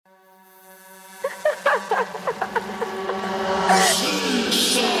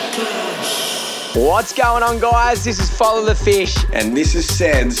What's going on, guys? This is Follow the Fish. And this is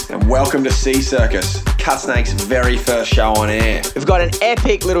Seds, and welcome to Sea Circus, Cut Snake's very first show on air. We've got an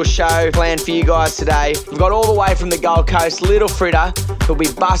epic little show planned for you guys today. We've got all the way from the Gold Coast, Little Fritter, who'll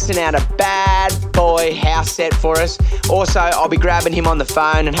be busting out a bad boy house set for us. Also, I'll be grabbing him on the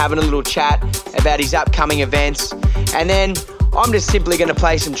phone and having a little chat about his upcoming events. And then I'm just simply going to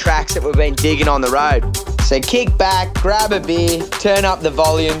play some tracks that we've been digging on the road. So kick back, grab a beer, turn up the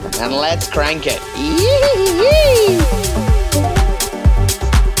volume, and let's crank it. Yee-hee-hee.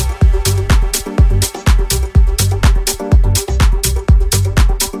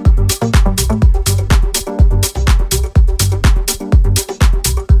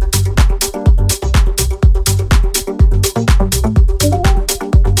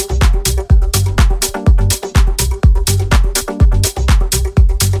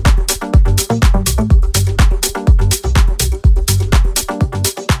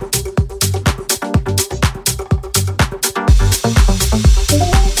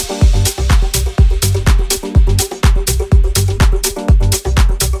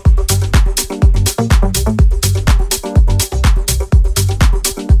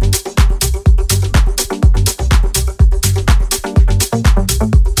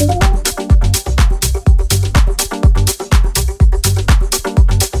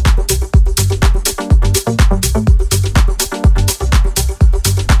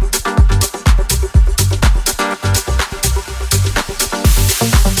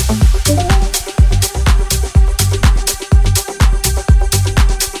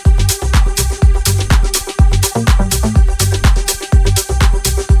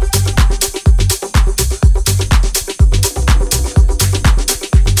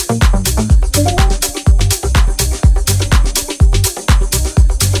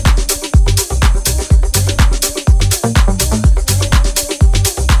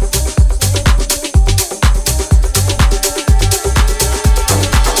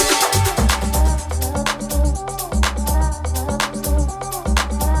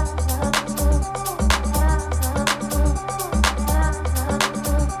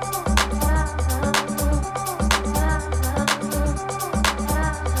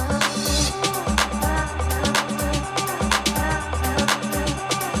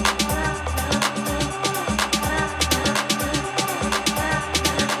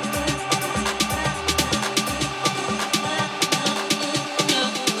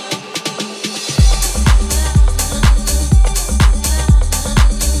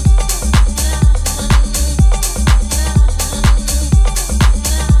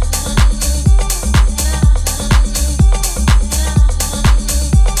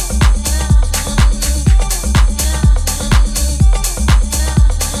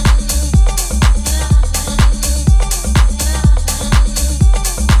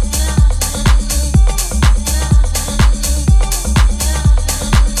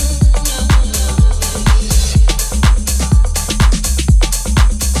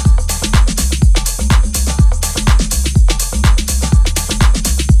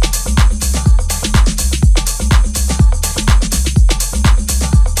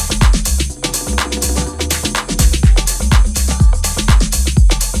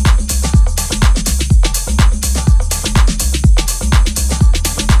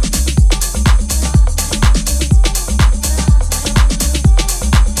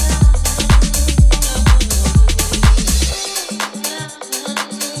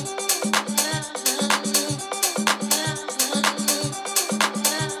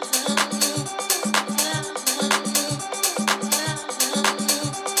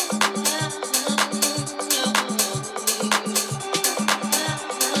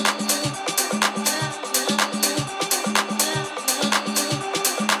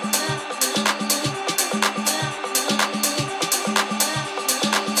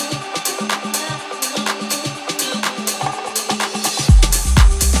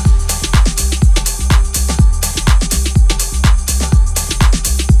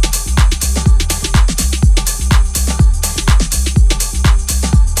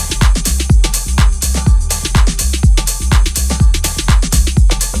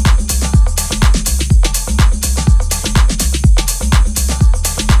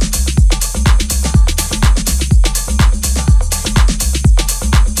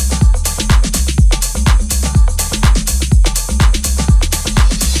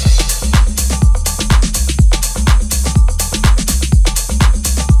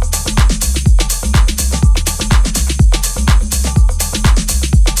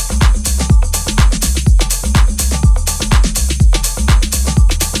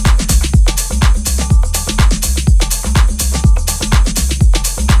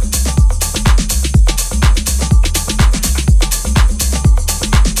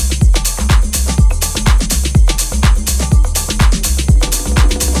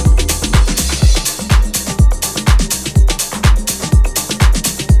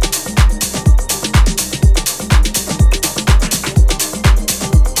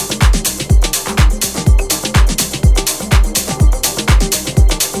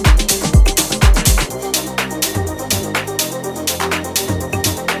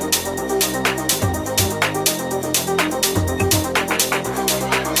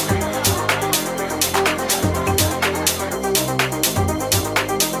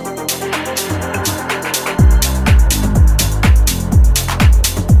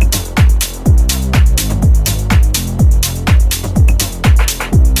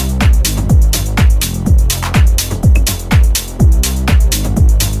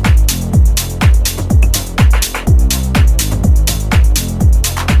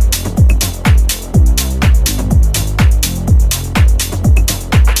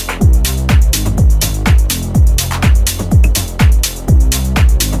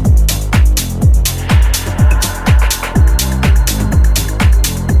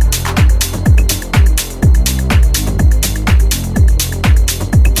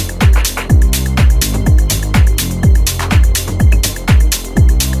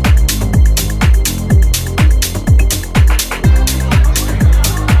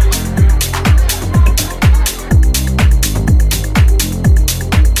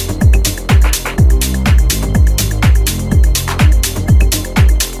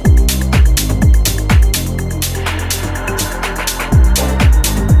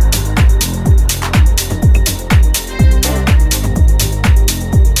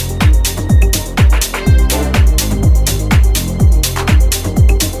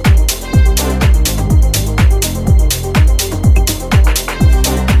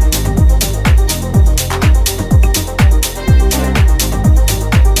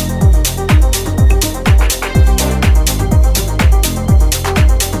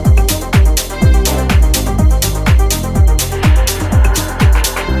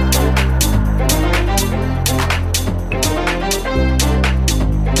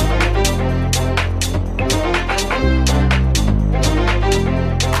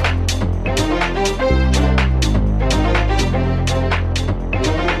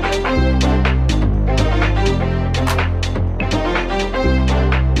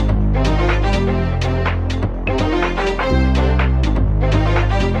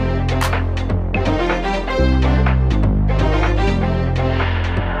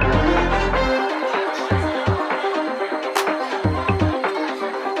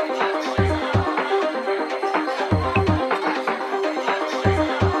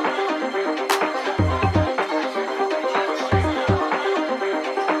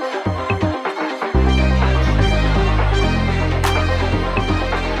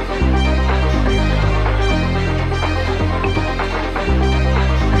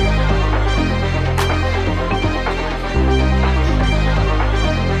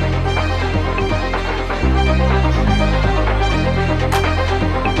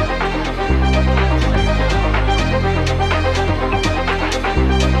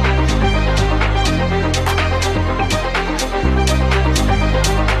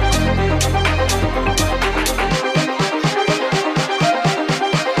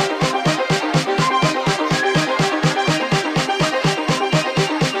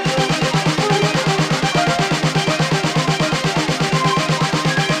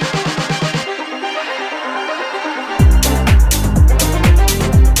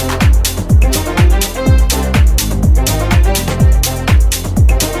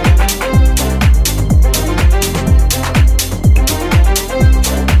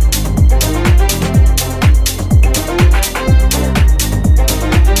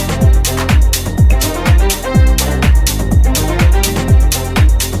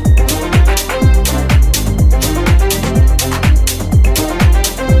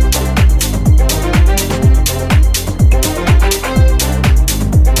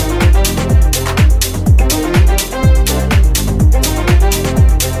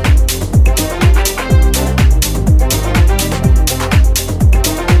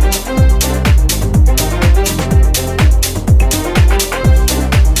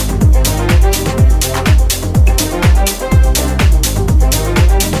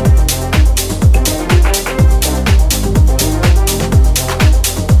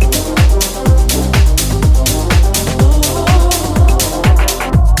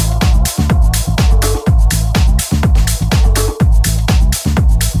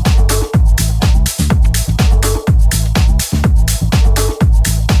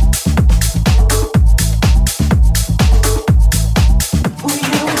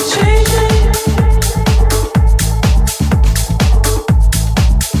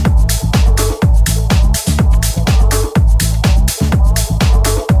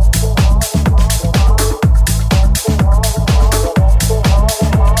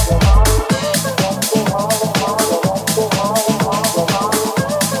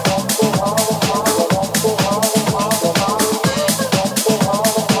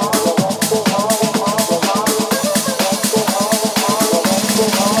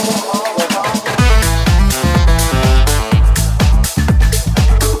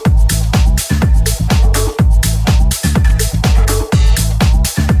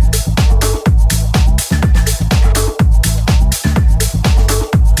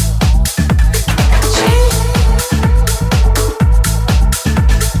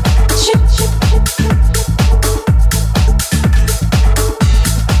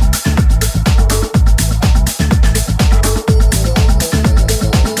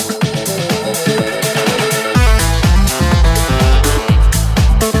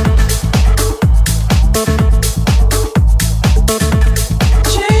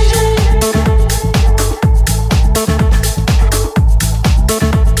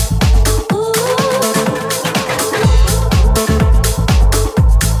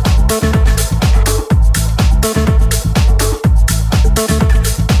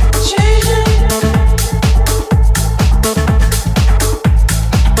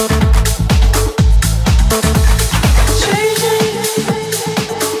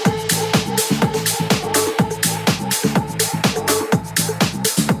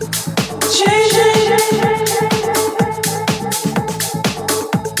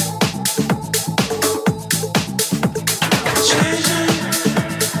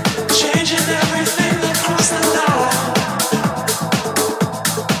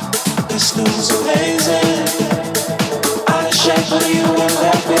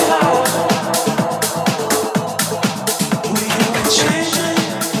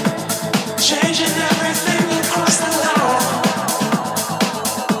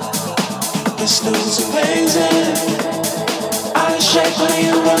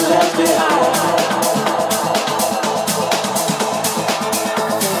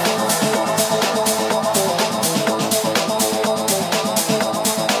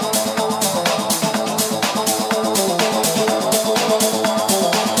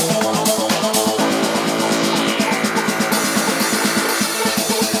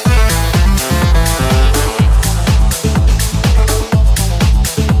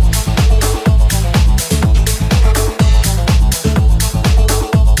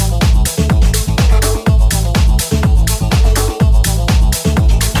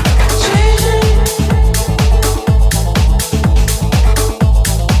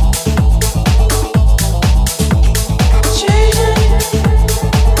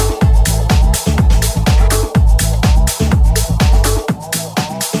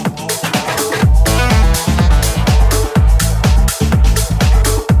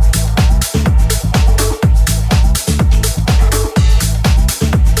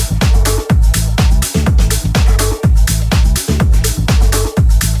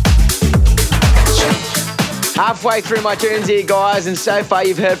 Halfway through my tunes here, guys, and so far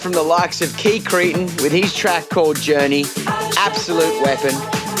you've heard from the likes of Key Cretan with his track called Journey, absolute weapon.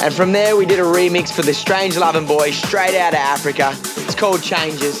 And from there we did a remix for the Strange Lovin' Boy straight out of Africa. It's called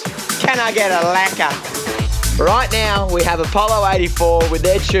Changes. Can I get a lacquer? Right now we have Apollo 84 with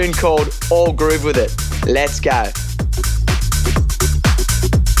their tune called All Groove With It. Let's go.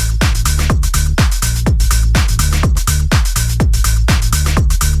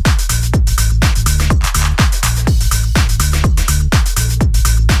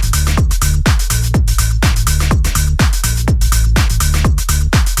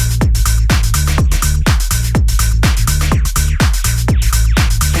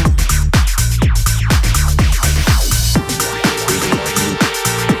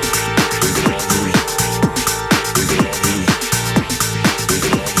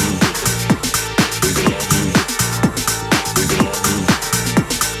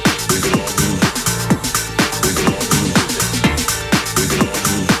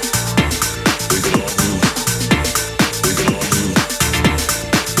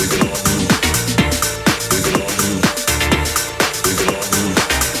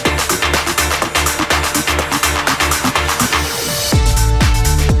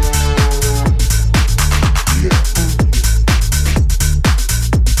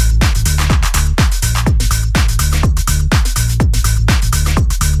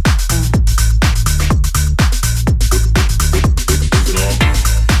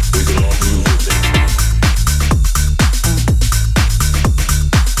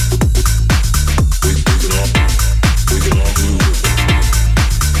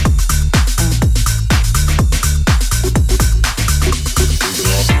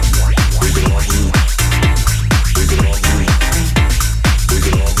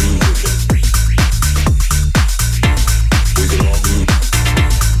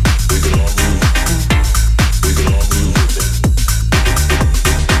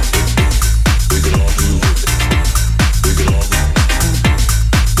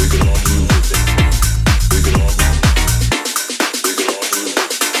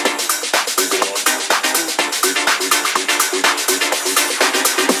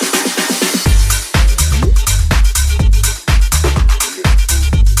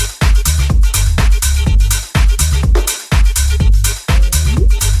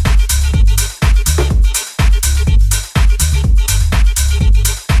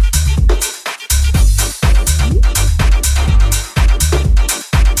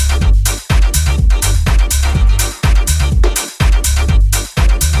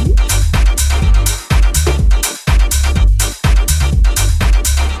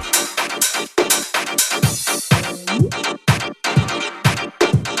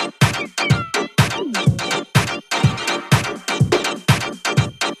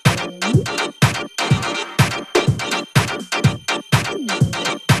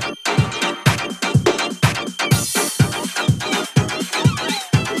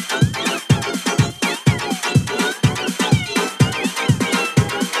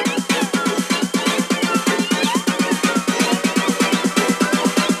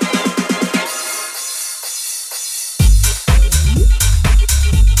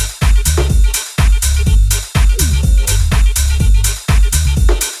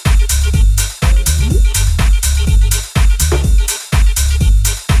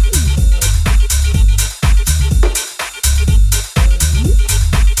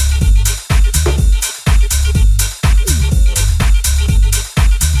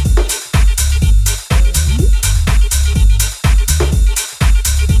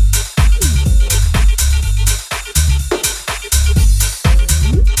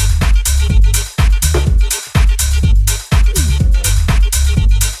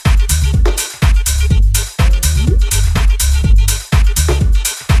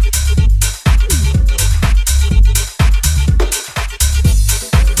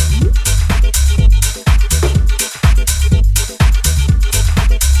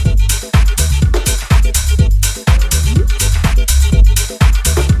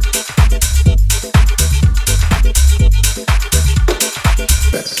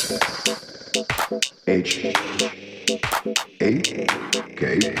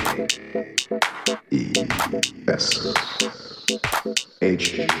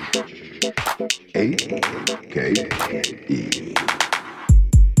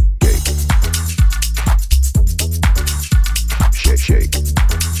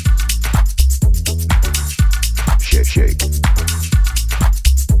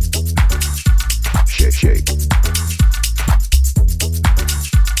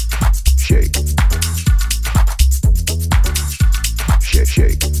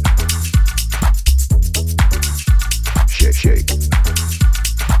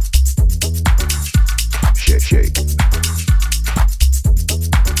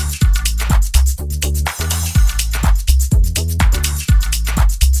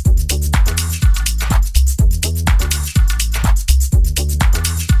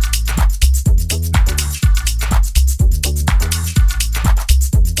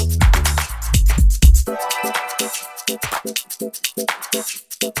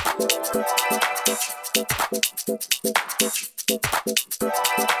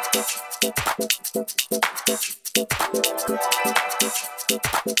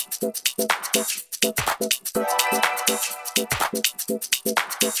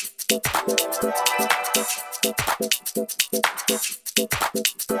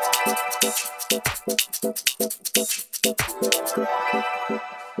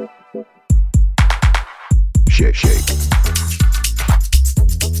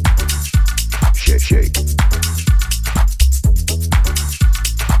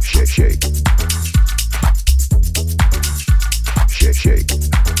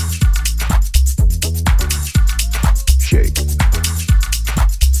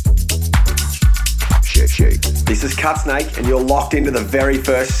 This is Cut Snake, and you're locked into the very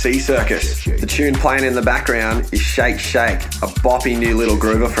first Sea Circus. The tune playing in the background is Shake Shake, a boppy new little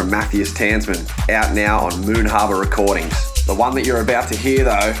groover from Matthias Tansman, out now on Moon Harbour Recordings. The one that you're about to hear,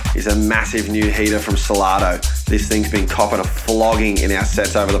 though, is a massive new heater from Salado. This thing's been copping a flogging in our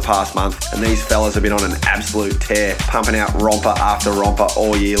sets over the past month, and these fellas have been on an absolute tear, pumping out romper after romper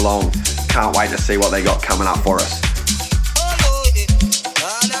all year long. Can't wait to see what they got coming up for us.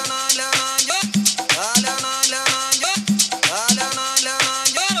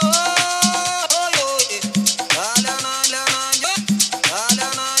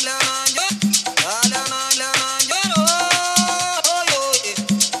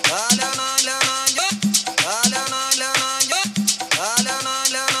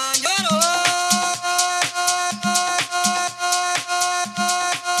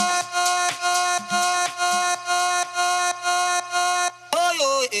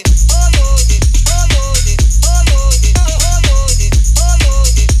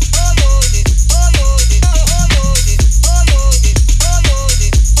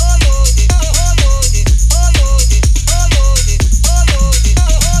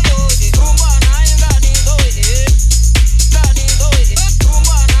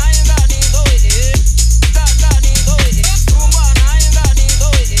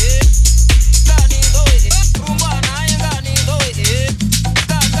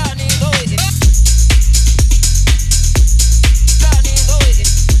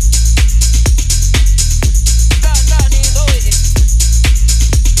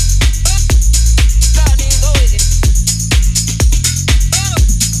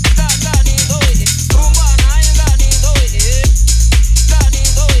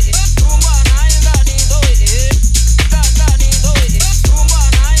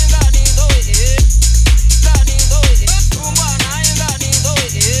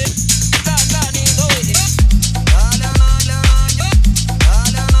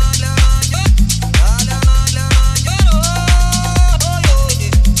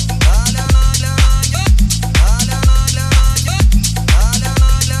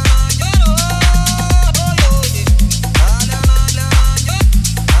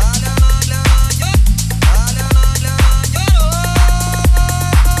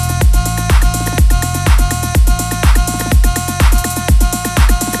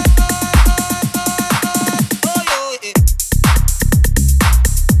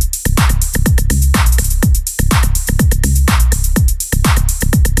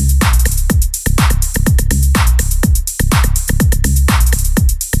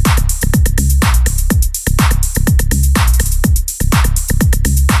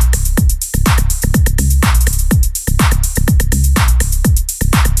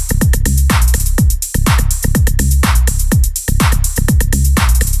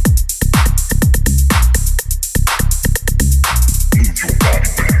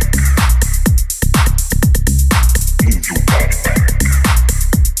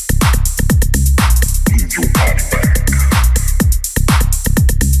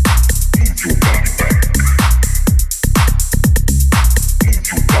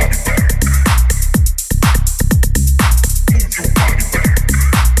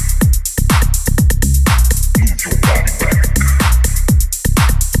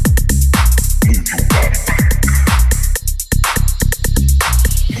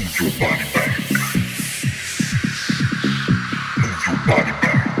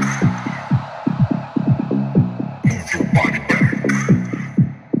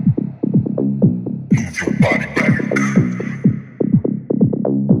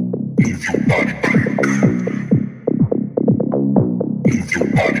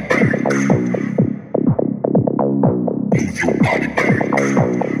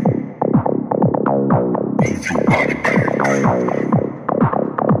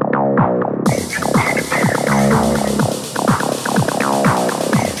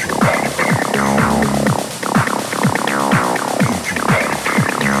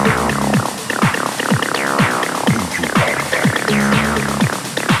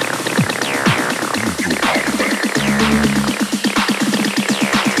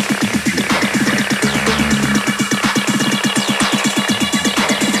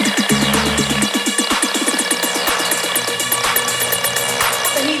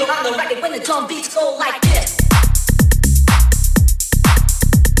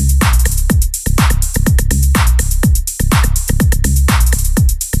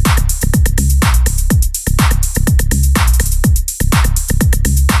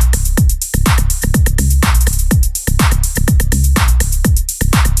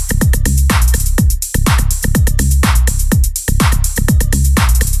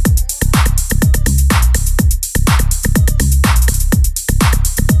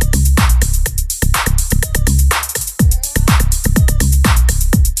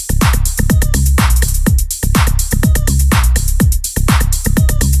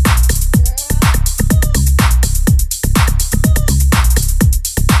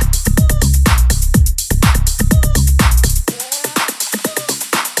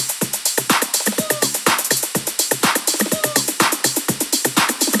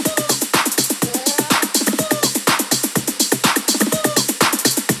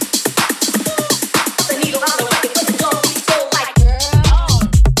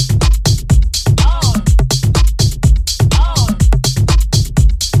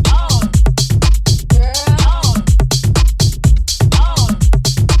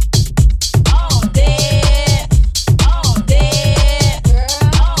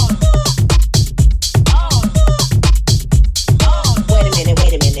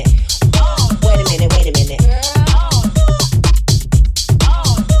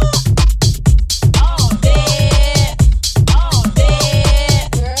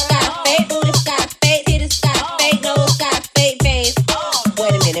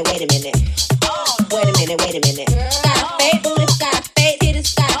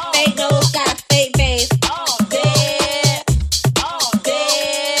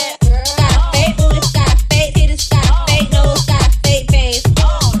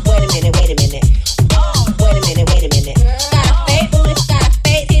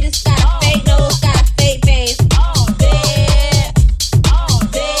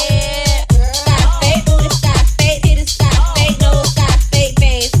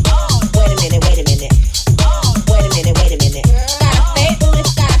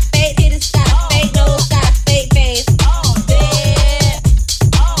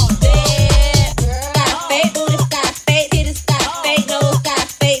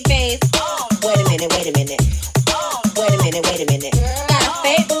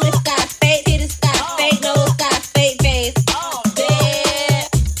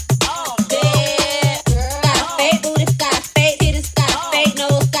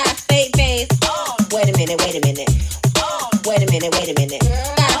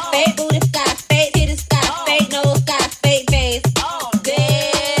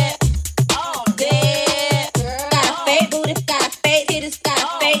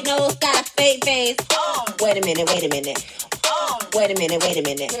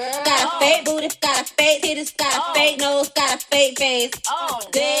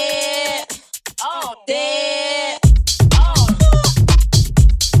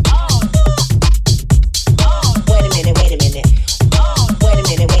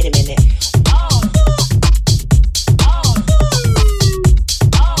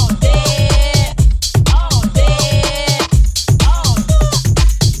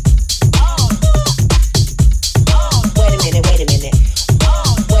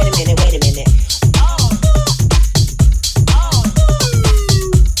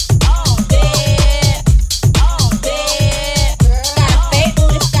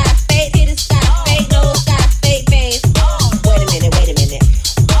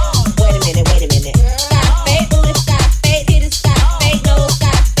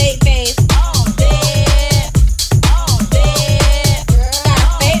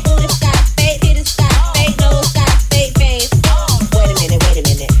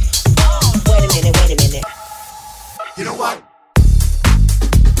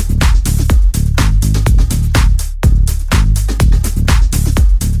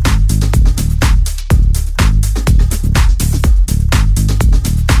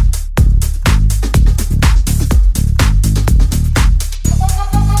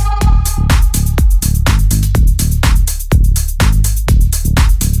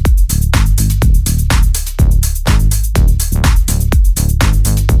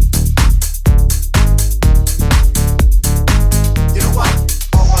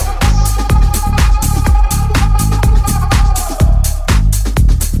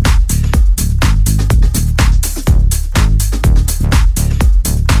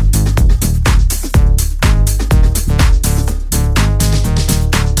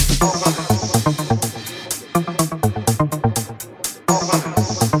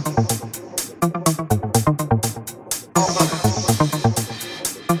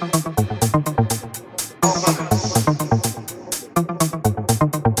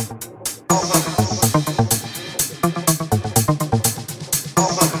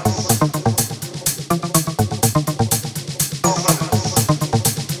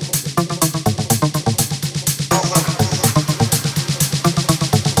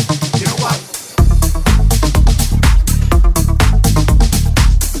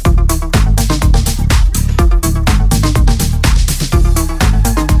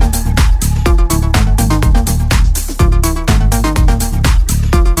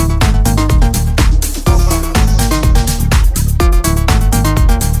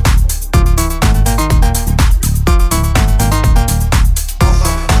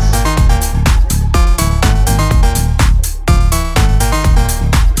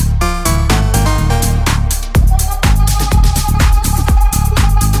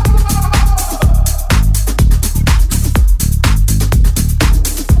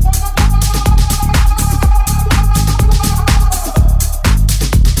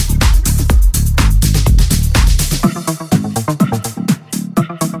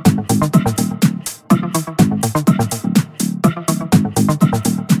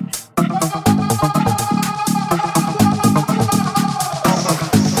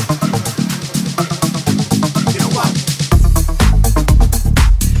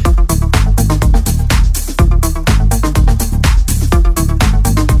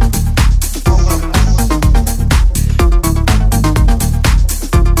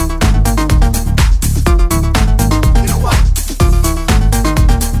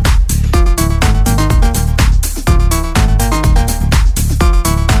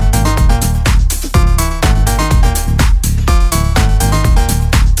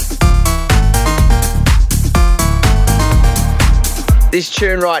 This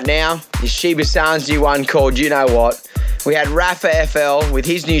tune right now is Sheba San's new one called You Know What. We had Rafa FL with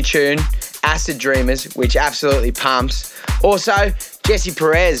his new tune, Acid Dreamers, which absolutely pumps. Also, Jesse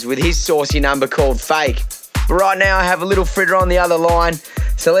Perez with his saucy number called Fake. But right now I have a little Fritter on the other line,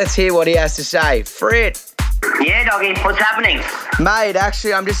 so let's hear what he has to say. Frit. Yeah, doggy, what's happening? Mate,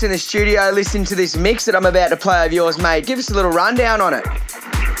 actually I'm just in the studio listening to this mix that I'm about to play of yours, mate. Give us a little rundown on it.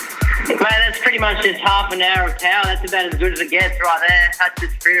 Mate, that's pretty much just half an hour of power. That's about as good as it gets right there. That's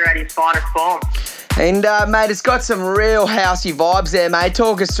just Fritter at his finest form. And, mate, it's got some real housey vibes there, mate.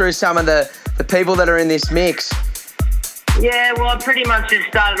 Talk us through some of the people that are in this mix. Yeah, well, I pretty much just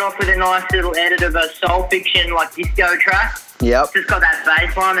started off with a nice little edit of a Soul Fiction, like, disco track. Yep. It's just got that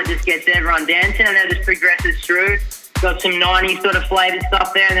bass line that just gets everyone dancing, and then it just progresses through. Got some 90s sort of flavoured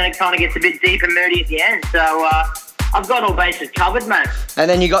stuff there, and then it kind of gets a bit deep and moody at the end. So, I've got all bases covered, mate. And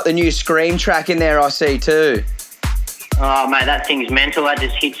then you got the new Scream track in there, I see, too. Oh, mate, that thing's mental. That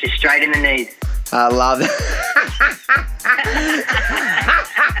just hits you straight in the knees. I love it.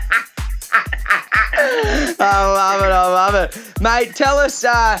 I love it. Mate, tell us,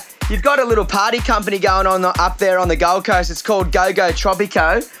 you've got a little party company going on up there on the Gold Coast. It's called Go Go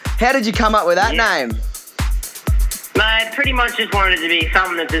Tropico. How did you come up with that name? Mate, pretty much just wanted it to be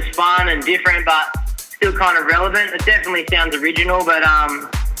something that's just fun and different, but still kind of relevant. It definitely sounds original, but I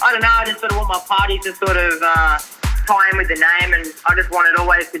don't know, I just sort of want my party to sort of tie in with the name, and I just want it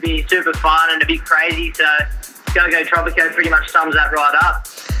always to be super fun and a bit crazy, so Go Go Tropico pretty much sums that right up.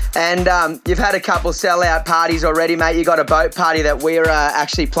 And you've had a couple sell-out parties already, mate. You got a boat party that we're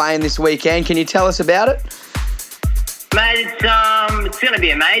actually playing this weekend. Can you tell us about it? Mate, it's going to be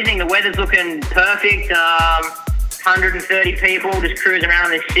amazing. The weather's looking perfect. 130 people just cruising around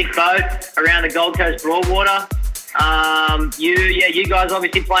on this sick boat around the Gold Coast Broadwater. You guys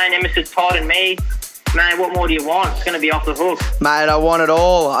obviously playing Emerson Todd and me. Mate, what more do you want? It's going to be off the hook. Mate, I want it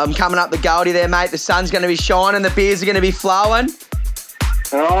all. I'm coming up the Goldie there, mate. The sun's going to be shining. The beers are going to be flowing.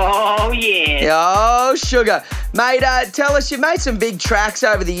 Oh, yeah. Oh, sugar. Mate, tell us, you've made some big tracks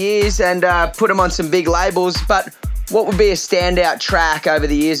over the years and put them on some big labels, but what would be a standout track over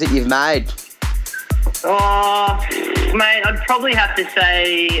the years that you've made? Oh, mate, I'd probably have to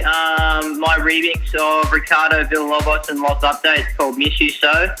say my remix of Ricardo Villalobos and Lost Updates called Miss You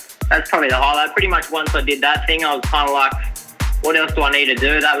So. That's probably the highlight. Pretty much once I did that thing, I was kind of like, what else do I need to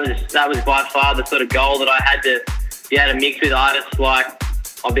do? That was by far the sort of goal that I had to be able to mix with artists like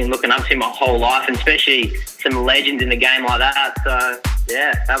I've been looking up to my whole life, and especially some legends in the game like that. So,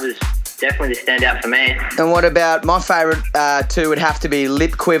 yeah, that was definitely the standout for me. And what about my favourite two would have to be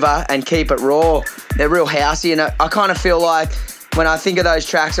Lip Quiver and Keep It Raw. They're real housey, and I kind of feel like when I think of those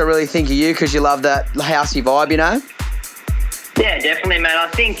tracks, I really think of you because you love that housey vibe, you know? Yeah, definitely, mate. I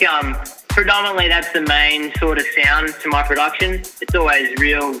think predominantly that's the main sort of sound to my production. It's always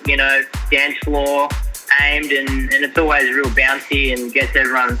real, dance floor aimed, and it's always real bouncy and gets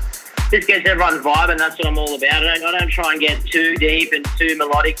everyone's vibe, and that's what I'm all about. I don't try and get too deep and too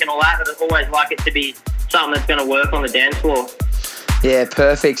melodic and all that, but I always like it to be something that's going to work on the dance floor. Yeah,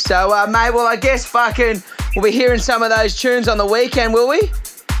 perfect. So, mate, well, I guess we'll be hearing some of those tunes on the weekend, will we?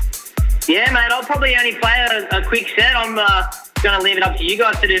 Yeah, mate, I'll probably only play a quick set. I'm going to leave it up to you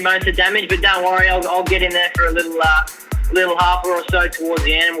guys to do most of the damage, but don't worry, I'll get in there for a little half or so towards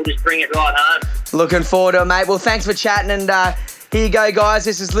the end, and we'll just bring it right home. Looking forward to it, mate. Well, thanks for chatting, and here you go, guys.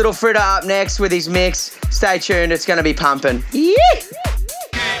 This is Little Fritter up next with his mix. Stay tuned. It's going to be pumping. Yeah!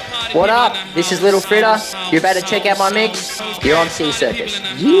 What up? This is Little Fritter. You're about to check out my mix. You're on Sea Circus.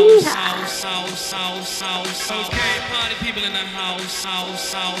 Yeehaw! Party people in the house. Party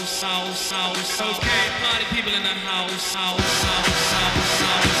people in the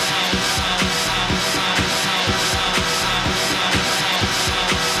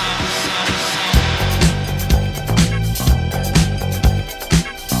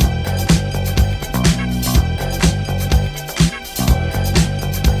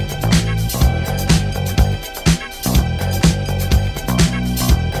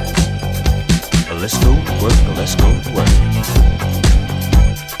Let's go to work, let's go to work.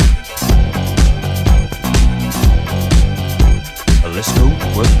 Let's go to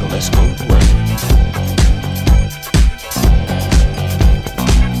work, let's go to work.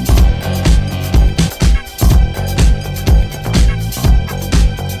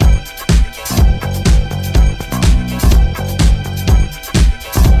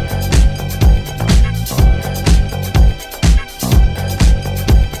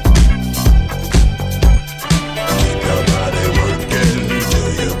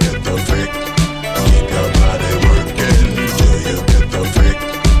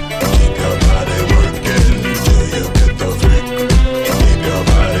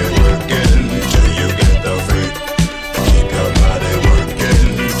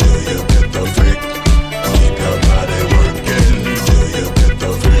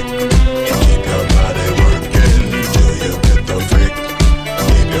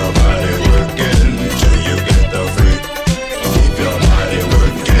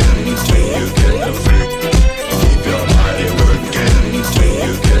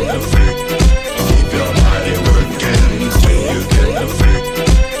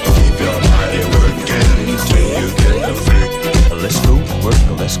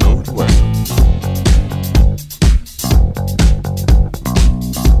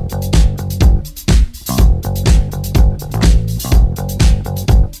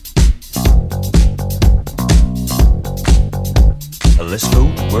 Let's go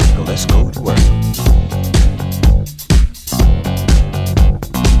to work, let's go to work.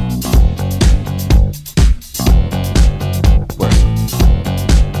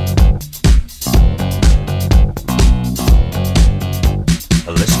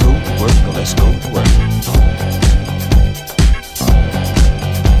 Let's go to work, let's go to work.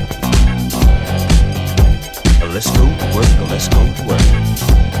 Let's go to work, let's go to work.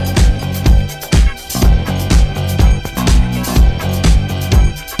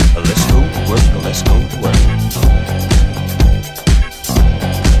 Let's go to work, let's go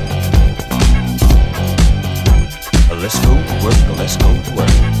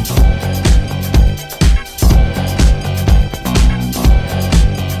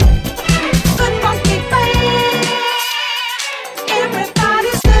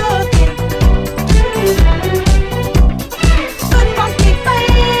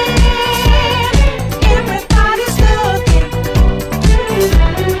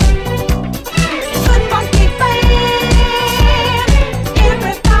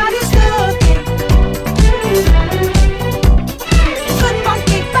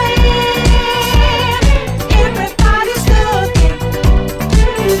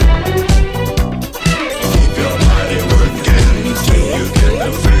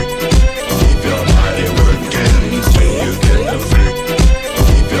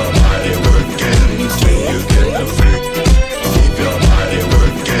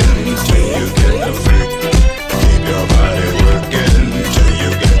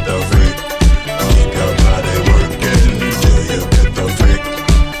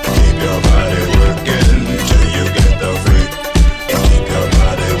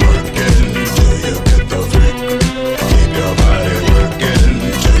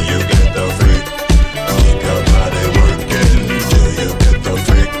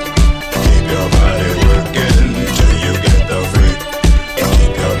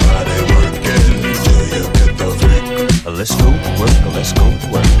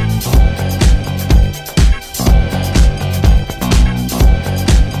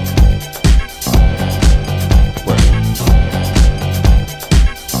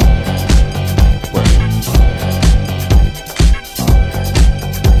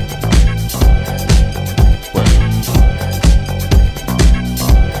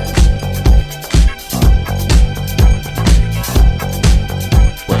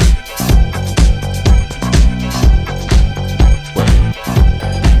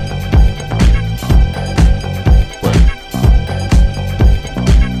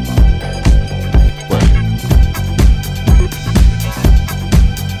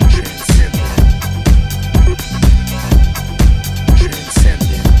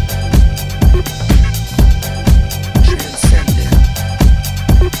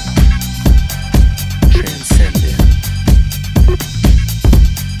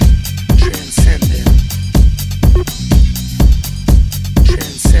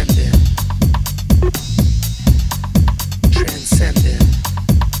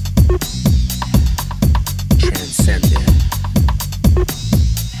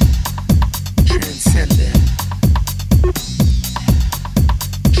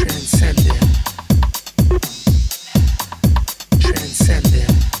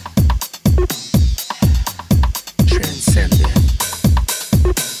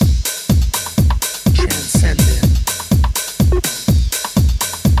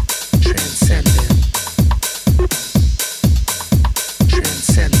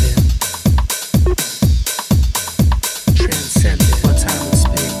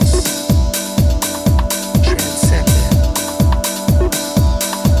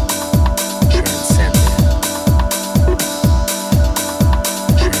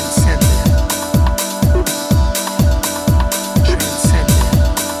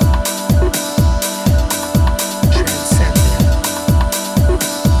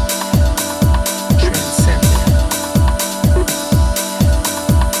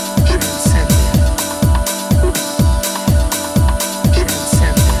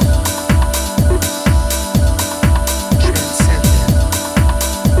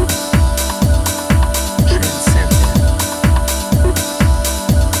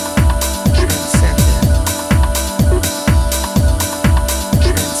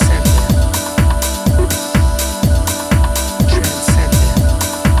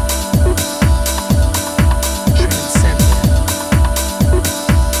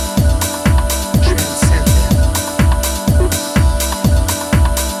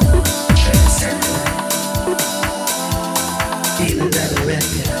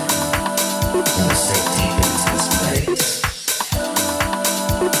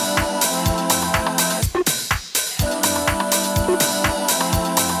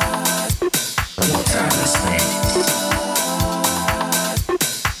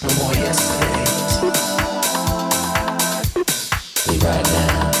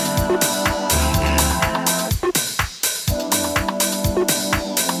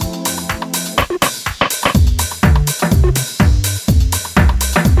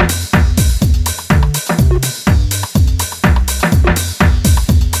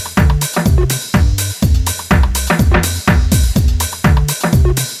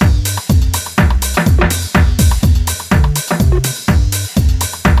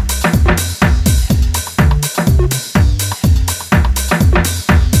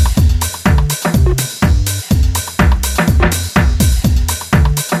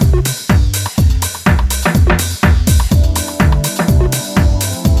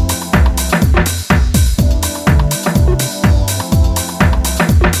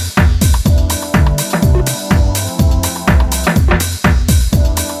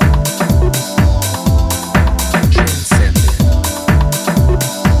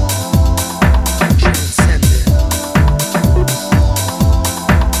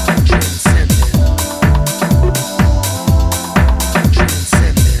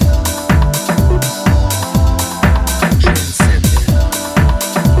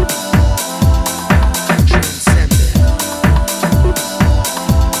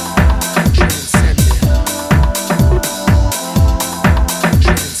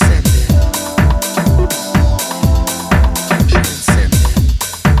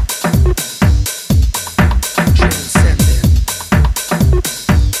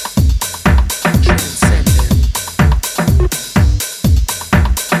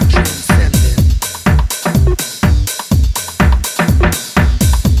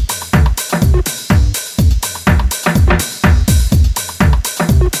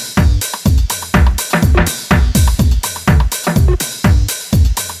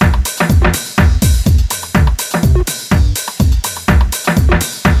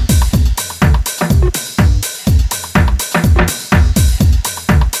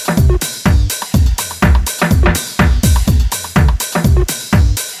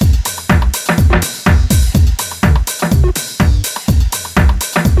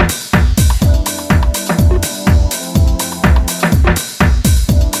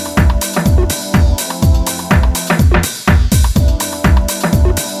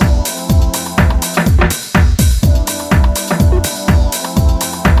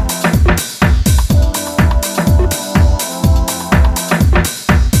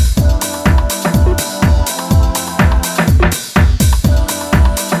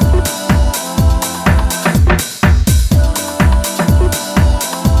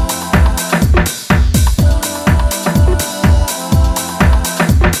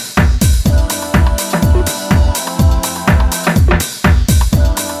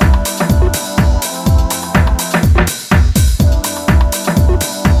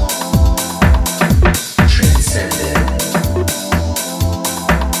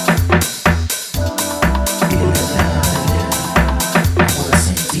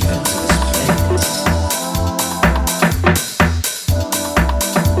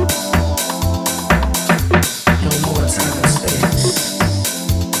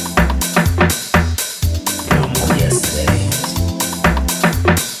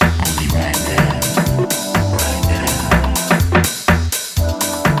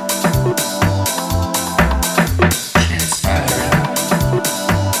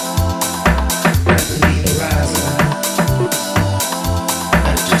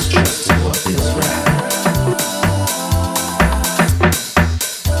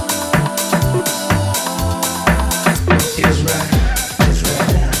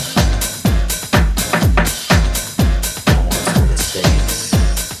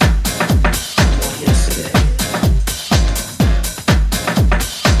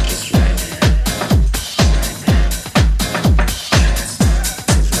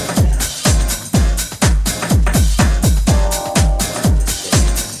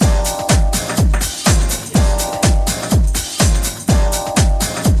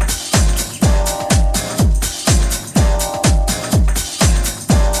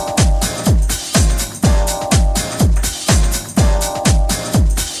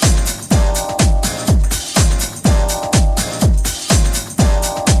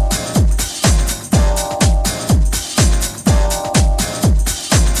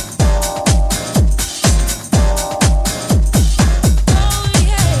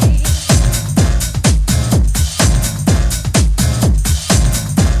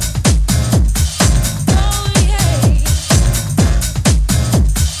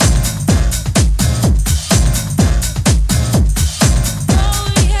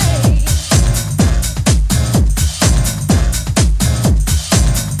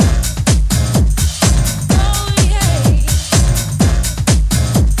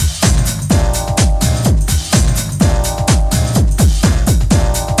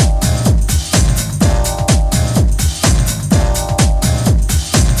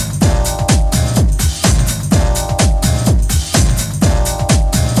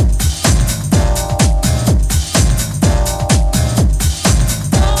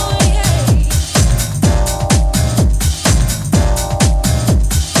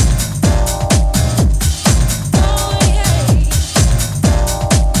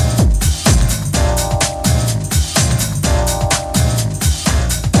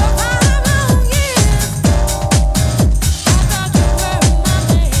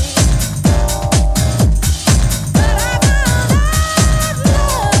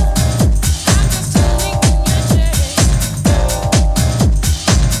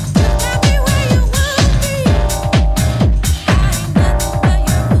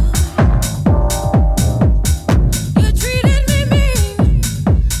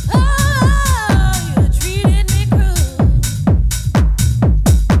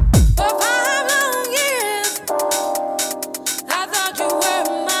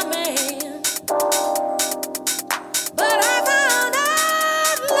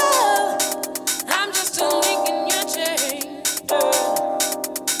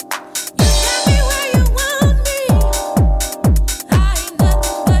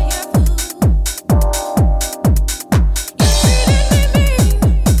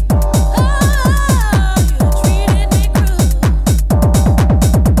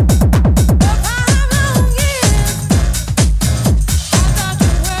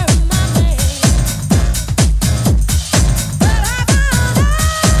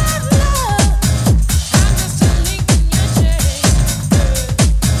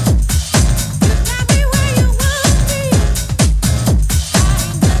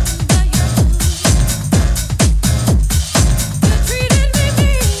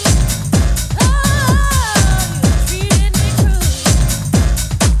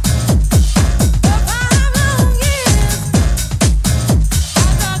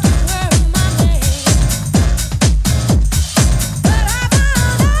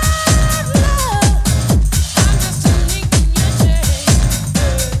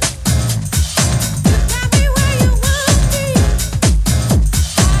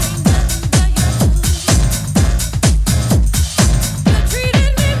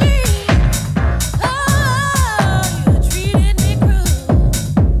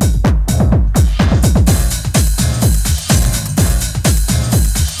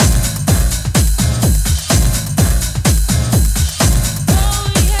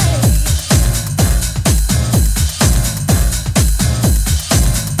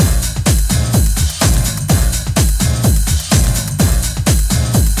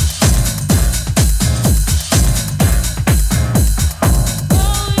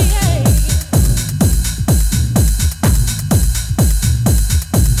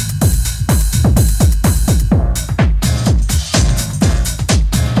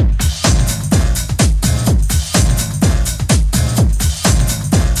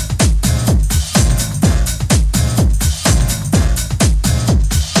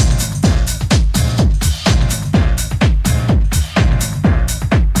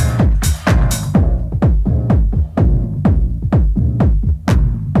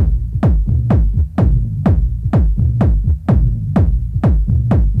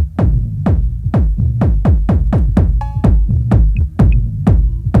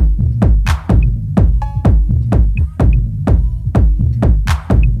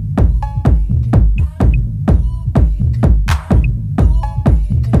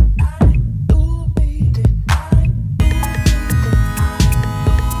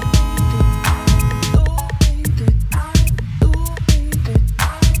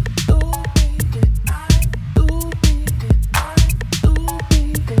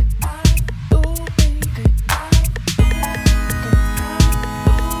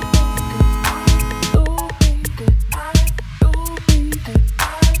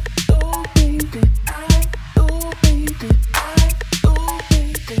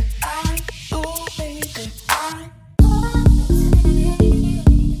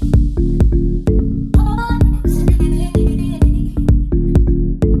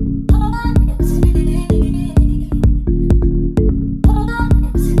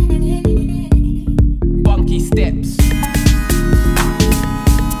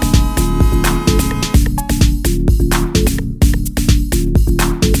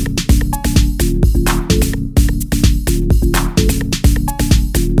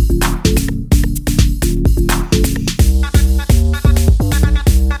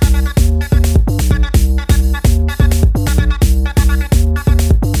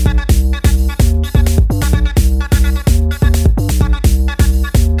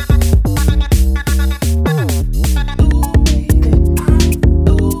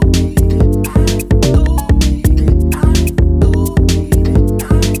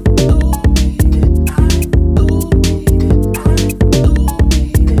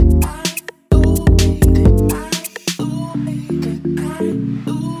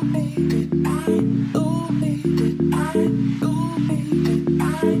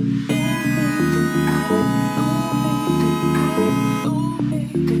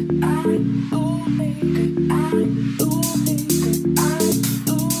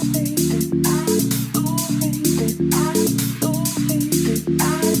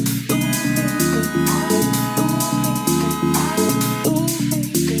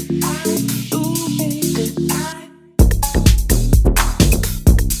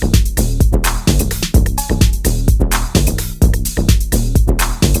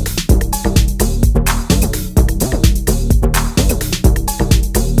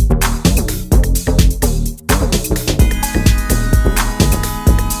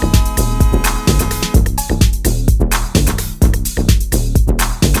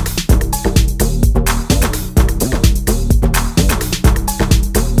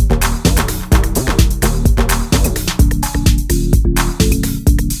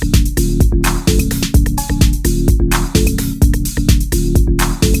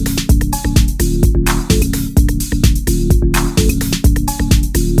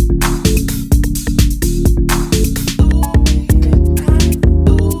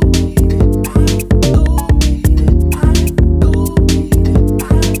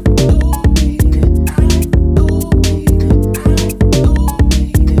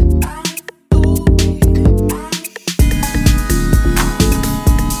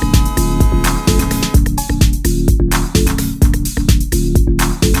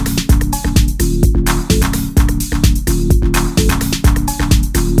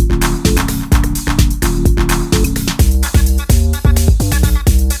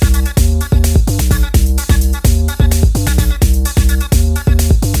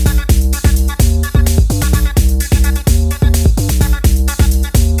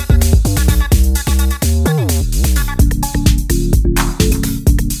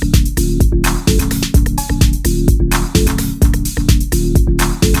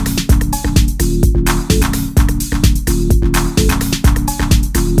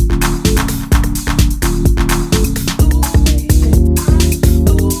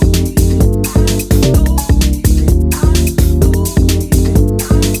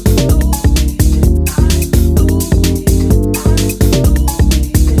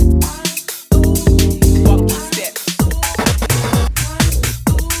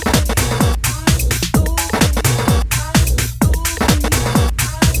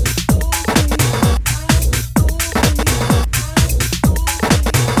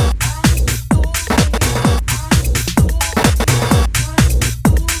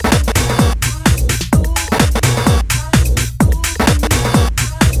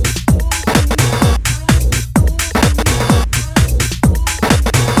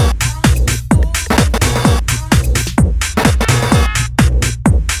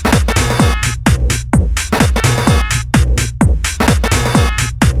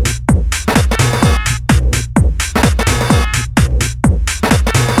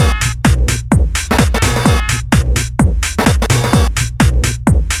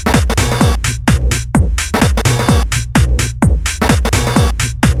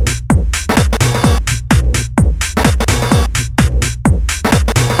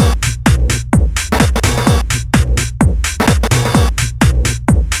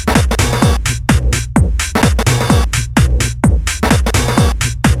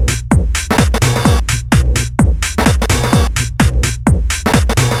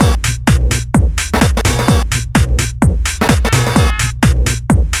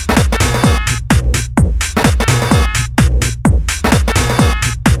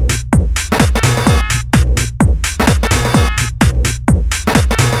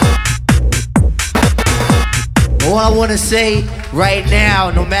All I want to say right now,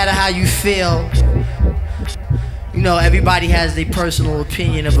 no matter how you feel, you know, everybody has their personal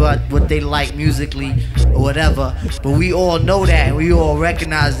opinion about what they like musically or whatever, but we all know that and we all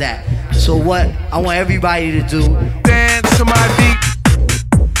recognize that. So what I want everybody to do, dance to my beat,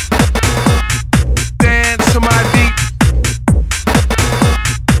 dance to my beat,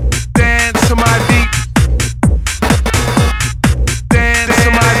 dance to my beat, dance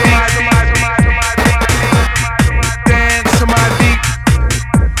to my beat, dance to my beat, dance to my beat,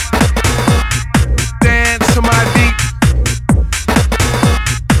 dance to my beat,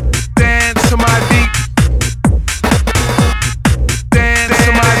 dance to my beat.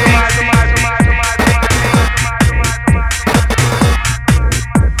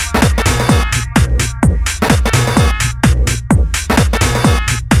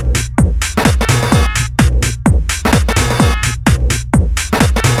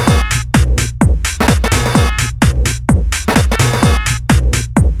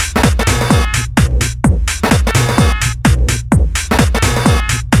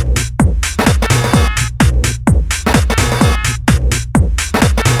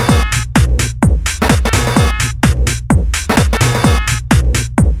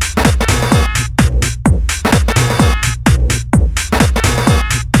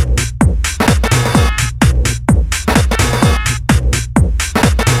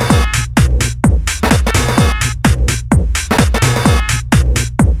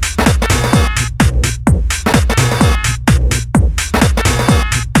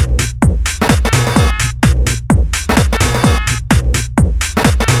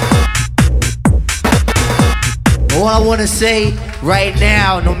 want to say right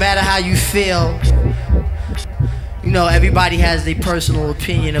now, no matter how you feel, you know, everybody has their personal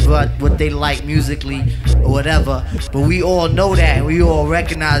opinion about what they like musically or whatever, but we all know that and we all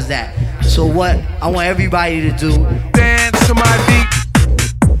recognize that. So what I want everybody to do, dance to my beat.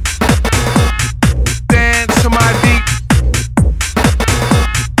 Dance to my beat.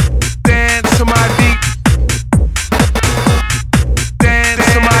 Dance to my beat.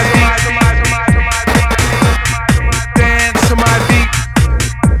 Dance to my beat. Dance to my beat. Dance to my beat.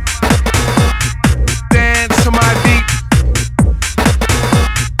 Dance to my beat.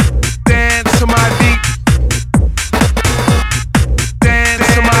 Dance to my beat.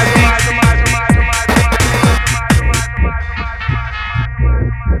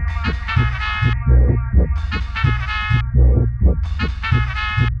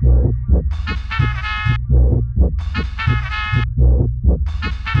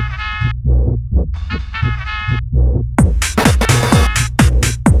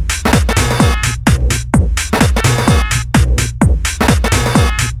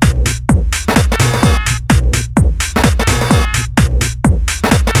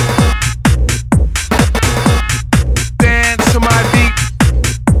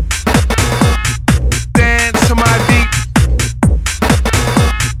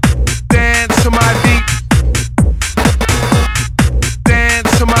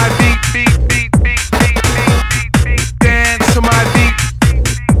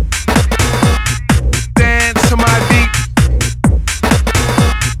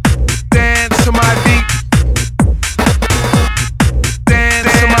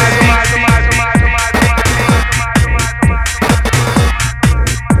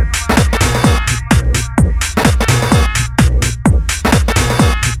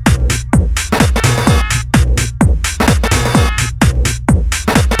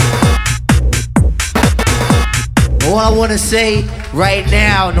 all I want to say right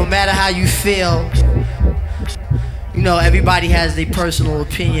now, no matter how you feel, you know, everybody has their personal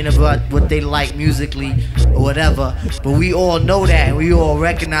opinion about what they like musically or whatever, but we all know that and we all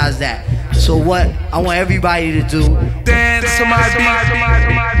recognize that. So what I want everybody to do, dance to my beat.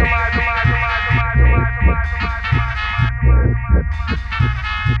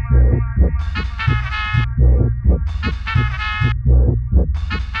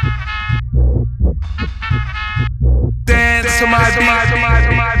 Dance to my beat.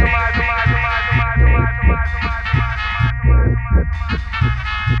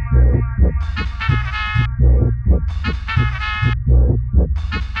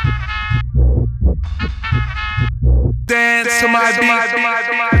 Dance to my beat.